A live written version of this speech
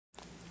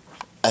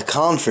a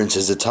conference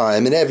is a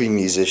time in every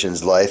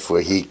musician's life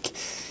where he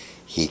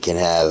can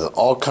have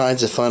all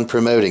kinds of fun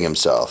promoting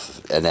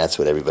himself, and that's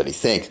what everybody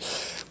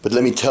thinks. But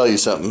let me tell you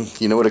something.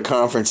 You know what a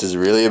conference is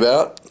really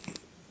about?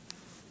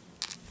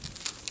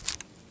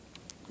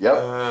 Yep.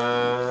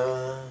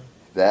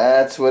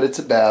 That's what it's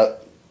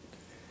about.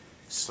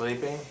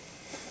 Sleeping?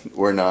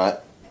 Or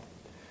not.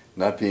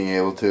 Not being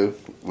able to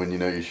when you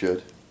know you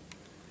should.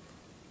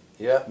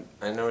 Yep,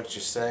 I know what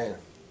you're saying.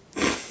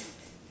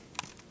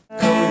 Come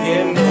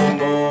again no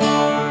more.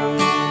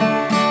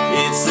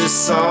 It's the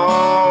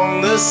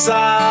song, the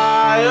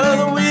sigh of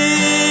the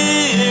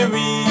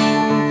weary.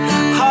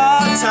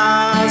 Hard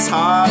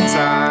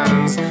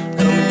times,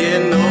 come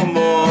again no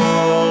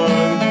more.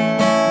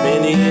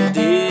 Many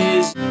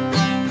days.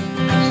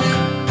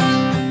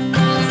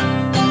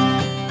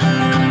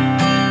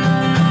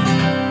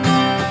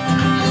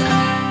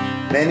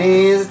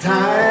 Many is the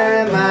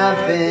time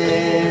I've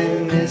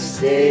been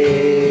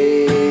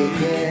mistaken,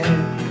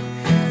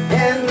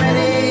 and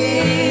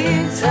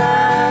many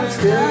times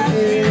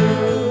confused.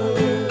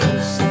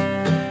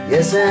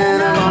 Yes,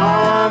 and I've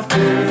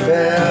often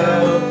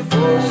felt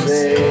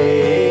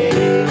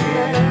forsaken,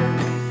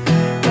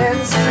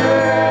 and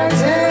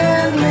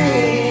certainly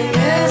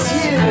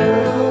misused.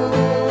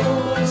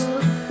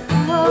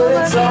 But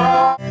it's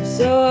all.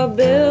 So I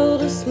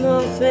build a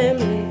small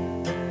family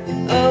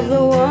of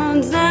the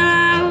ones that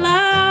I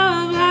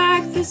love,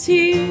 like this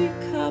here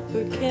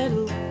copper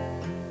kettle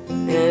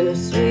and a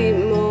sweet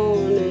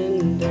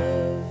morning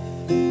dove.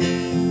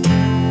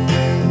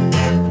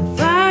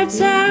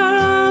 Lights out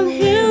on the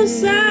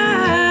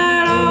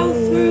hillside all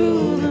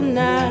through the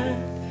night,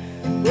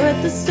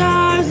 with the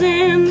stars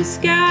in the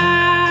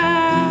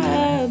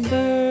sky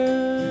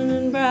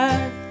burning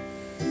bright.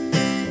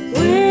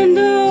 Wind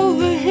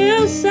over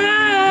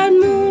hillside,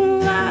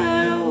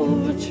 moonlight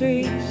over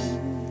trees.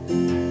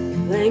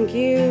 Thank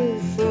you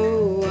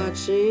for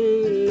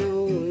watching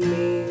over me.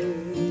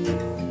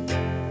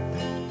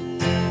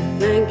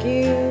 Thank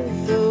you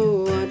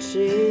for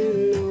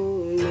watching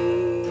over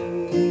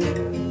me.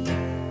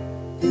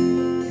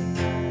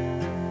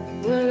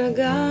 When I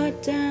got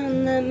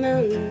down that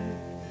mountain,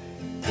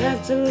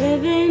 after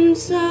living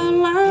so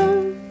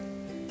long,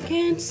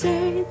 can't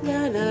say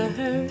that I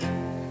heard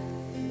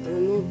a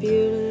more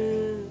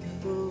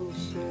beautiful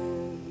song.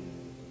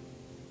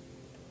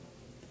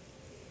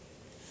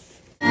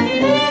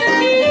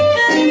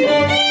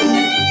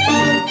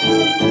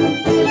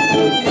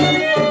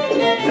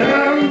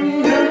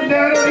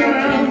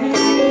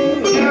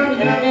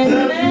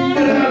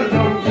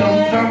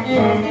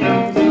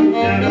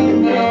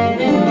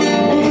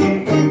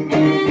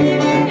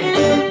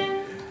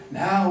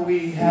 Now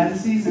we had a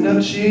season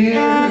of cheer,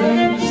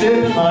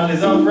 sipping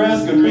Mondays al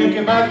fresco,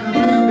 drinking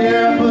microbrew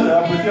beer. I put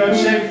up with your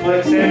chick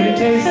flicks and your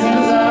taste and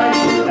design,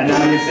 and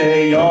now you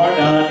say you're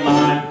not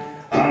mine.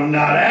 I'm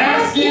not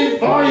asking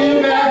for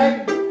you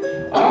back.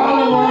 All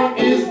I want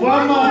is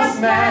one more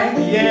smack.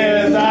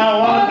 Yes, I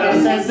want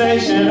the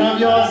sensation of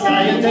your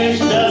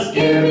salutation. Just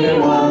give me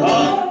one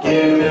more,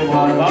 give me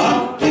one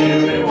more,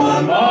 give me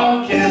one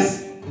more kiss.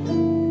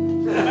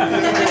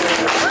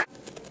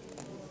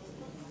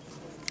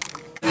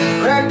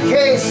 Crack the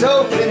case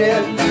open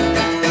and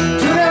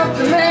tune up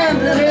the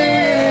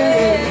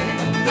mandolin.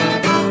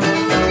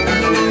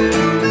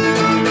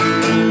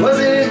 Was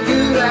it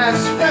you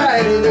last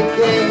Friday that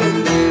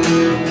came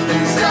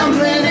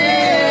stumbling in?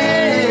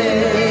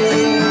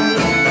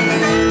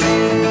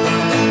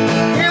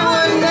 It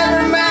would never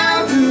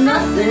amount to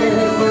nothing.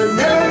 It would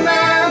never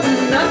amount to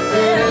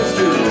nothing. It's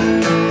true.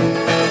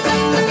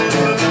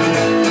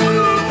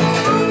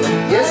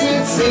 Yes,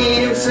 it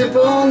seems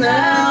simple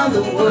now.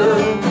 The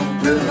world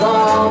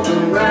revolves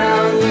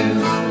around you.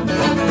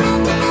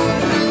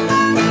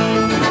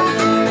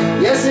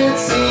 Yes, it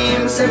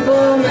seems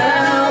simple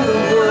now. The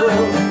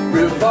world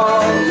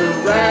revolves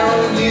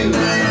around you.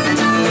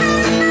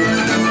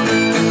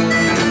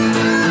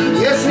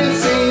 Yes, it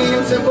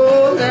seems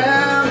simple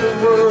now. The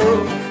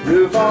world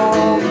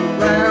revolves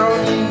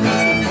around you.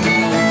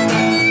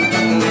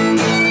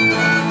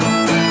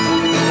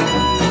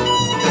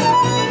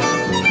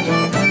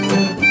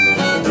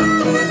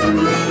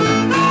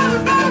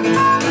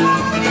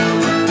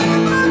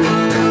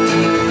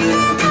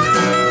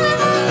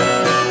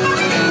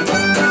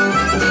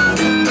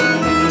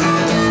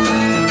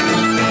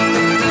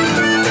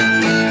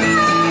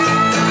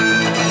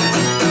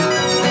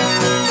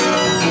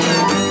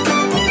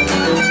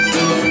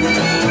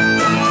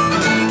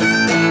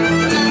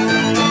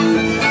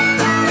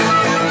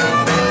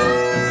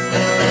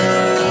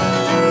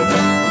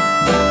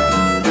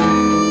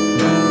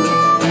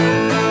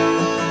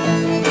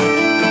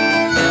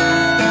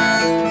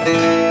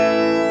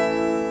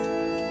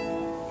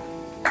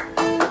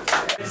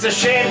 It's a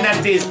shame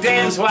that these days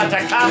lesbians want to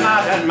come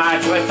out and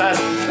march with us.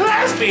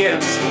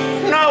 Lesbians?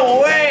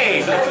 No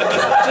way!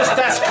 Just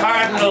ask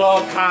Cardinal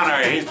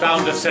O'Connor. He's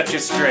bound to set you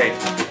straight.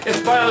 It's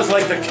boys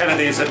like the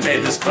Kennedys that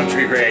made this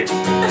country great.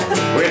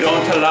 We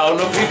don't allow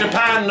no Peter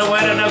Pan, no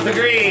wedding of the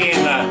green.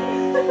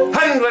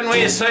 And when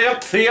we say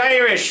up the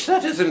Irish,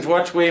 that isn't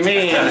what we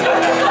mean.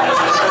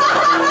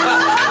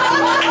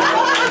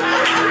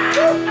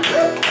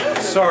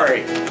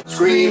 Sorry.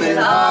 Screaming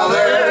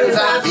hollers,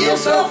 I feel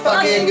so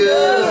fucking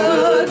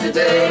good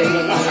today.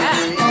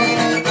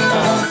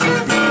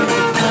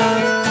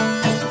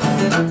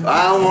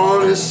 I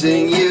want to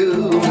sing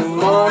you a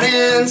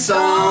morning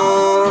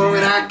song,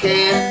 and I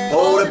can't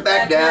hold it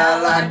back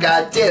down like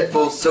I did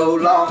for so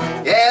long.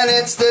 And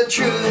it's the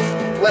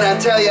truth when I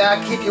tell you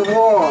I keep you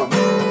warm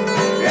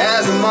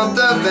as the month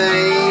of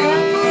May.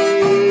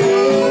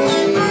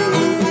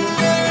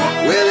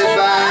 Well, if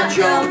I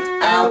jumped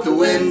out the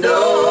window,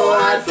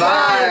 I'd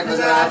fly, 'cause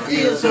I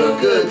feel so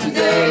good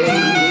today. Go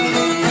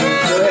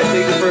ahead,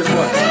 take the first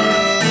one.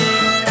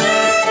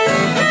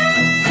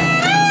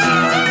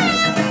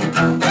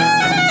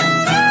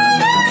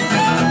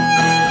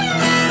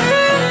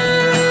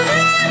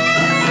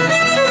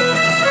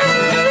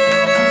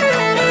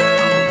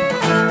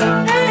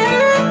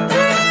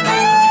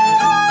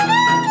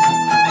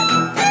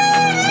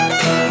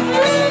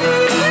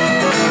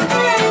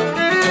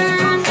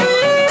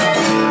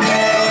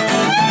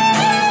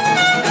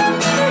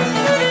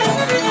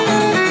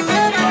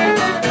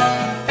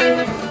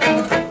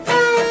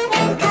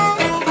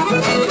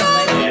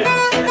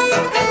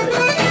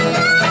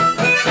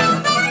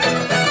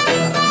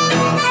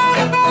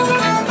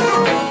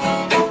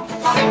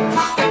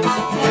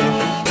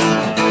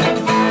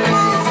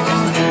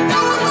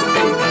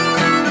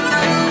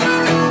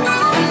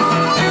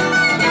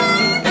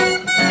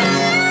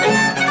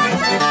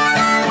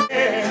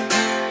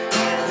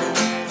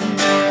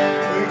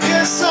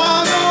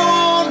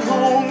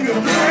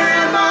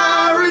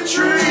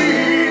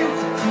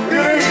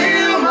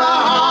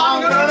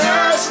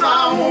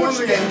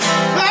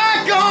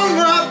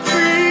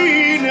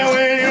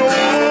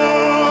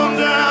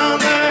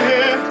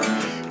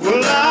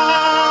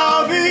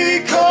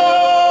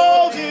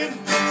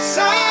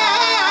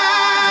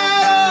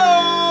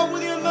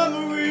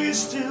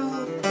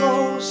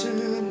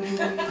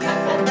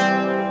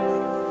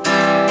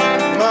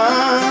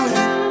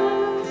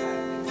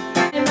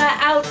 My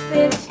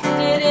outfit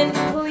didn't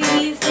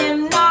please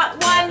him, not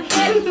one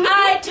bit.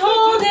 I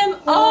told him,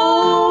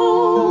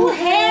 oh,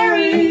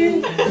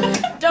 Harry,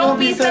 don't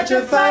be such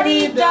a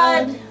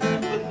fuddy-dud.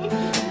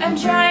 I'm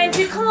trying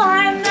to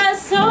climb the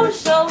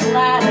social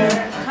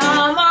ladder.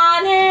 Come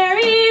on,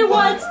 Harry,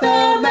 what's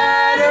the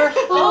matter?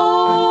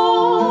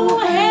 Oh,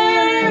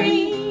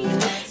 Harry,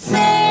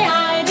 say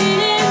I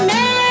didn't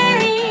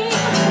marry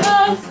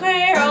a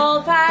square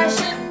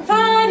old-fashioned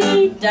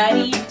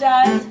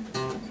fuddy-duddy-dud.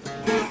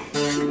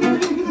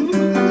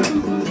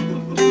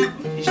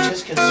 He's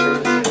just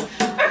conservative.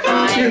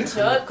 I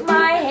took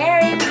my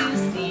Harry to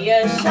see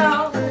a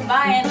show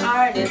by an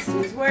artist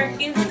whose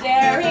work is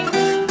staring.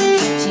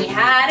 She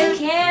had a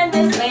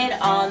canvas laid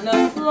on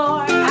the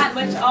floor at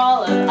which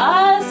all of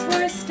us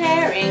were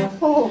staring.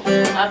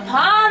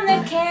 Upon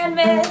the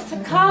canvas,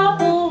 a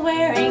couple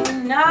wearing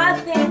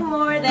nothing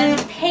more than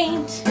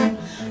paint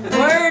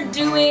were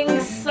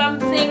doing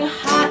something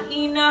hot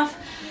enough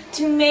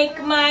to make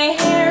my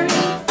Harry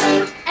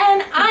faint.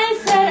 And I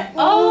said,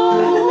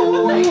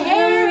 oh,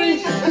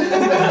 Harry,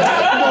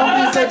 don't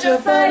be such a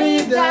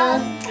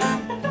fuddy-dud.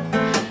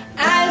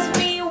 As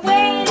we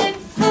waited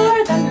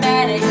for the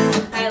medics,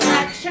 I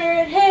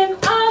lectured him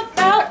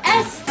about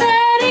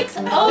aesthetics.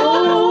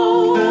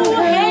 Oh,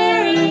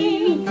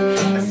 Harry,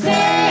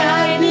 say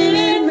I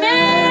didn't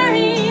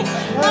marry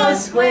a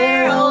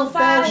square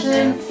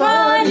old-fashioned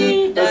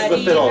fuddy-duddy-dud. That's the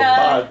fiddle.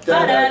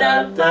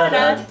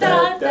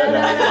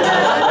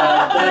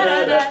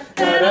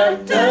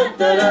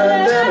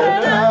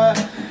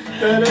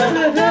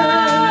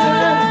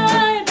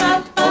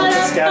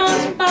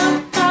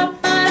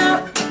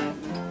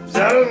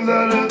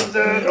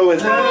 Oh,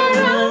 is that?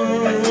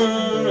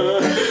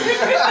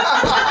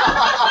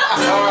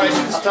 Alright,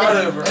 start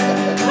over. Do the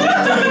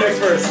next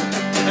verse.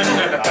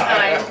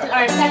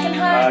 Our second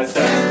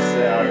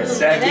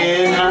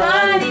Second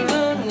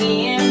honeymoon, we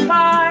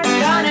embarked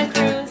on a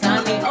cruise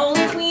on the old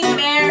Queen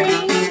Mary.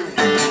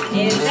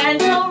 His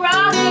gentle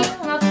rocking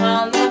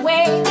upon the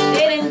waves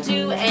didn't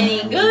do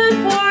any good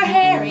for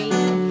Harry.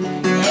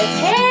 If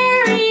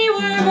Harry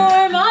were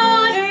more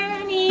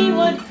modern, he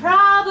would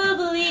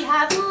probably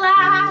have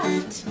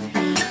laughed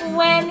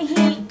when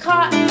he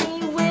caught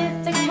me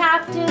with the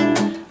captain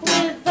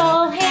with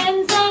all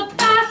hands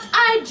abaft.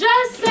 I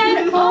just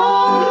said,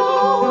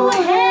 oh,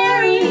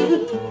 Harry,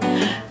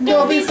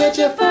 don't be such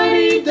a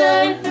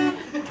fuddy-dud.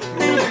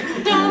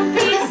 Don't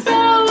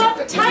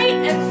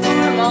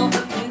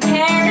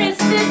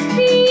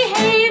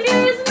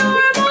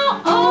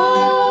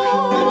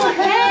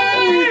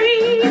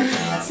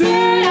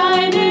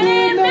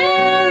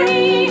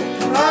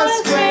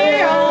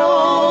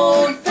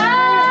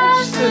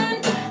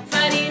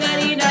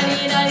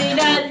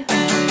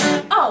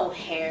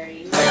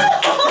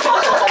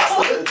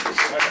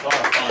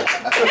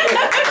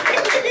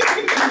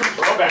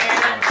Go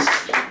back.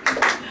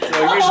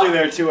 So usually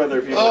there are two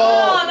other people.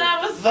 Oh, that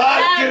was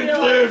That fabulous.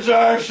 concludes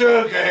our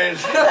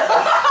showcase.